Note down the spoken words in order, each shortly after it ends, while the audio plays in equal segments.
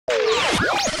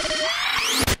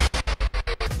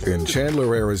In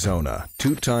Chandler, Arizona,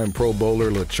 two-time Pro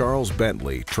Bowler LaCharles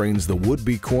Bentley trains the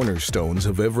would-be cornerstones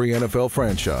of every NFL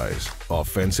franchise,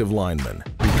 offensive linemen.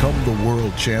 Become the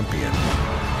world champion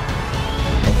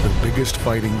of the biggest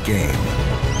fighting game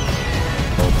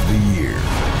of the year.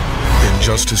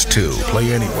 Injustice 2.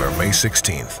 Play anywhere May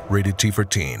 16th. Rated T for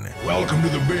Teen. Welcome to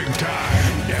the big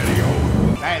time, Daddy-O.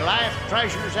 Hey, life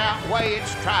treasures outweigh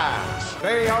its trials.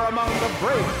 They are among the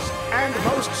bravest and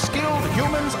most skilled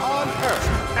humans on Earth.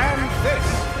 And this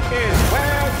is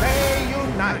where they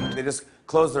unite. They just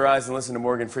close their eyes and listen to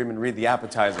Morgan Freeman read the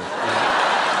appetizer.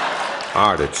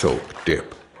 Artichoke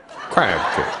dip, crab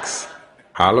cakes,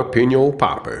 jalapeno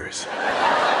poppers.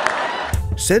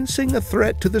 Sensing a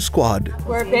threat to the squad,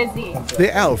 we're busy.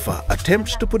 the Alpha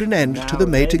attempts to put an end to the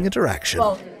mating interaction.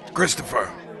 Christopher,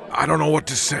 I don't know what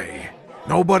to say.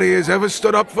 Nobody has ever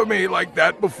stood up for me like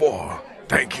that before.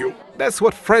 Thank you. That's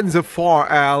what friends are for,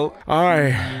 Al.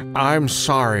 I'm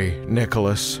sorry,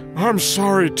 Nicholas. I'm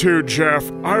sorry too, Jeff.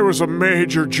 I was a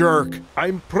major jerk.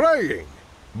 I'm praying.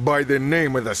 By the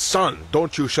name of the sun,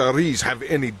 don't you Charisse have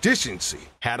any decency?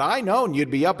 Had I known you'd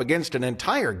be up against an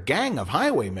entire gang of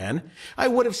highwaymen, I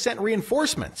would have sent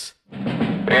reinforcements.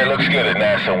 It looks good at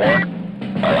NASA 1.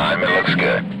 Alignment looks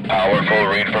good. Powerful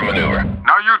read for maneuver.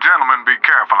 Now you gentlemen be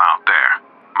careful out there.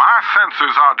 My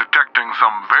sensors are detecting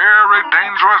some very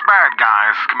dangerous bad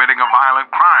guys committing a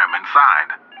violent crime inside.